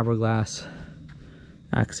fiberglass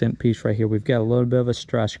accent piece right here, we've got a little bit of a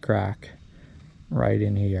stress crack right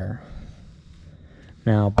in here.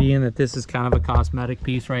 Now, being that this is kind of a cosmetic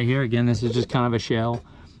piece right here, again, this is just kind of a shell,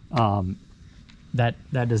 that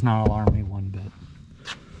does not alarm me one bit.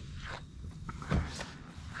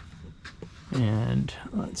 And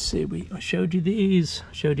let's see, I showed you these,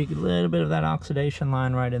 showed you a little bit of that oxidation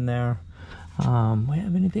line right in there. We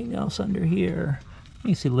have anything else under here?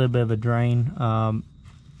 You see a little bit of a drain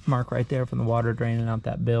mark right there from the water draining out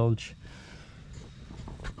that bilge.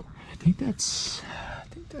 I think that's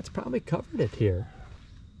probably covered it here.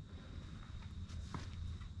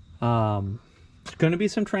 going to be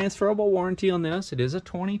some transferable warranty on this. It is a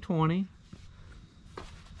 2020.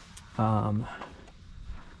 That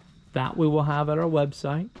we will have at our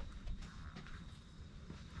website.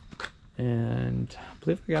 And I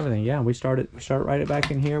believe we got everything. Yeah, we started right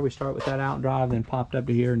back in here. We start with that Outdrive, then popped up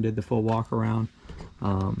to here and did the full walk around.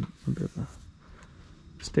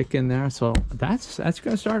 Stick in there. So that's going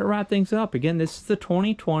to start to wrap things up. Again, this is the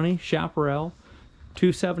 2020 Chaparral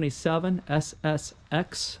 277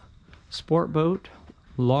 SSX sport boat,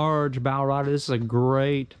 large bow rod. This is a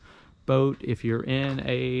great boat if you're in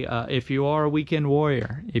a if you are a weekend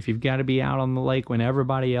warrior, if you've got to be out on the lake when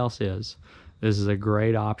everybody else is. This is a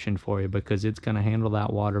great option for you because it's going to handle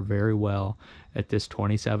that water very well at this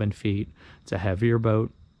 27 feet. It's a heavier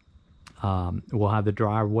boat. We'll have the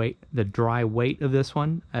dry weight of this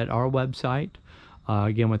one at our website.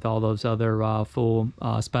 Again, with all those other full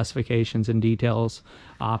specifications and details,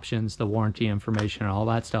 options, the warranty information, and all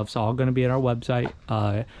that stuff. It's all going to be at our website.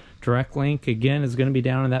 Direct link, again, is going to be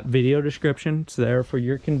down in that video description. It's there for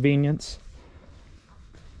your convenience.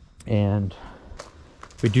 And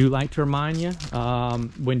we do like to remind you,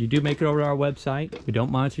 when you do make it over to our website, we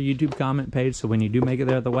don't monitor YouTube comment page, so when you do make it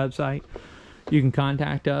there at the website, you can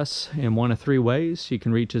contact us in one of three ways. You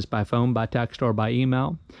can reach us by phone, by text, or by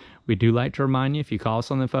email. We do like to remind you, if you call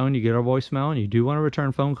us on the phone, you get our voicemail, and you do want to return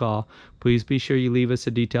a phone call, please be sure you leave us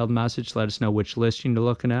a detailed message. Let us know which listing you're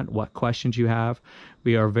looking at, what questions you have.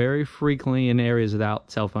 We are very frequently in areas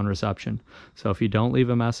without cell phone reception. So if you don't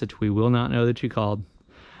leave a message, we will not know that you called.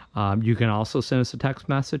 You can also send us a text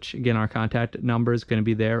message. Again, our contact number is going to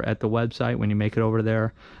be there at the website when you make it over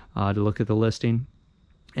there to look at the listing.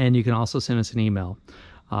 And you can also send us an email.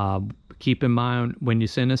 Keep in mind, when you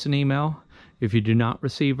send us an email, if you do not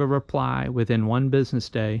receive a reply within 1 business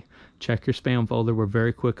day, check your spam folder. We're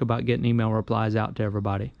very quick about getting email replies out to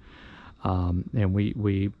everybody. And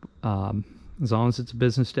we as long as it's a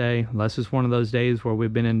business day, unless it's one of those days where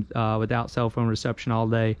we've been in without cell phone reception all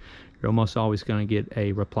day, you're almost always going to get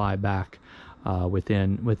a reply back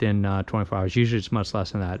within 24 hours. Usually it's much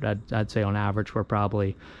less than that. I'd say on average we're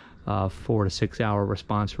probably 4 to 6 hour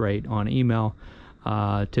response rate on email,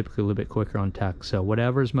 typically a little bit quicker on text. So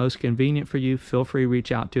whatever is most convenient for you, feel free to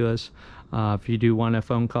reach out to us. If you do want a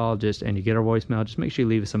phone call and you get our voicemail, just make sure you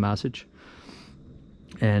leave us a message.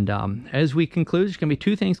 And as we conclude, there's going to be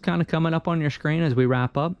 2 things kind of coming up on your screen as we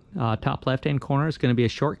wrap up. Top left-hand corner is going to be a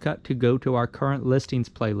shortcut to go to our current listings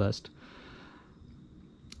playlist.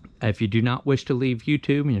 If you do not wish to leave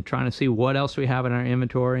YouTube and you're trying to see what else we have in our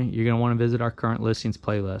inventory, you're going to want to visit our current listings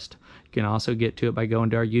playlist. You can also get to it by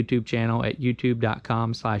going to our YouTube channel at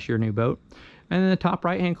youtube.com/yournewboat. And in the top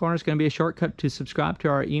right-hand corner is going to be a shortcut to subscribe to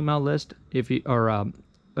our email list,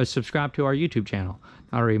 subscribe to our YouTube channel,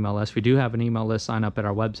 not our email list. We do have an email list sign up at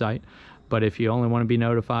our website, but if you only want to be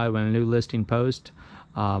notified when a new listing posts,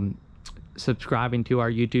 subscribing to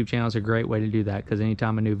our YouTube channel is a great way to do that, because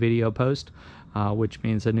anytime a new video post, which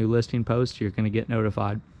means a new listing post, you're going to get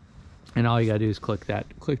notified. And all you got to do is click that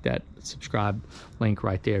subscribe link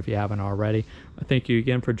right there if you haven't already. Thank you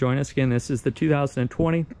again for joining us. Again, this is the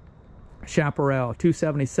 2020 Chaparral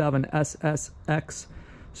 277 SSX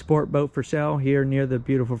sport boat for sale here near the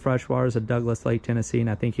beautiful freshwaters of Douglas Lake, Tennessee. And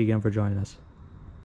I thank you again for joining us.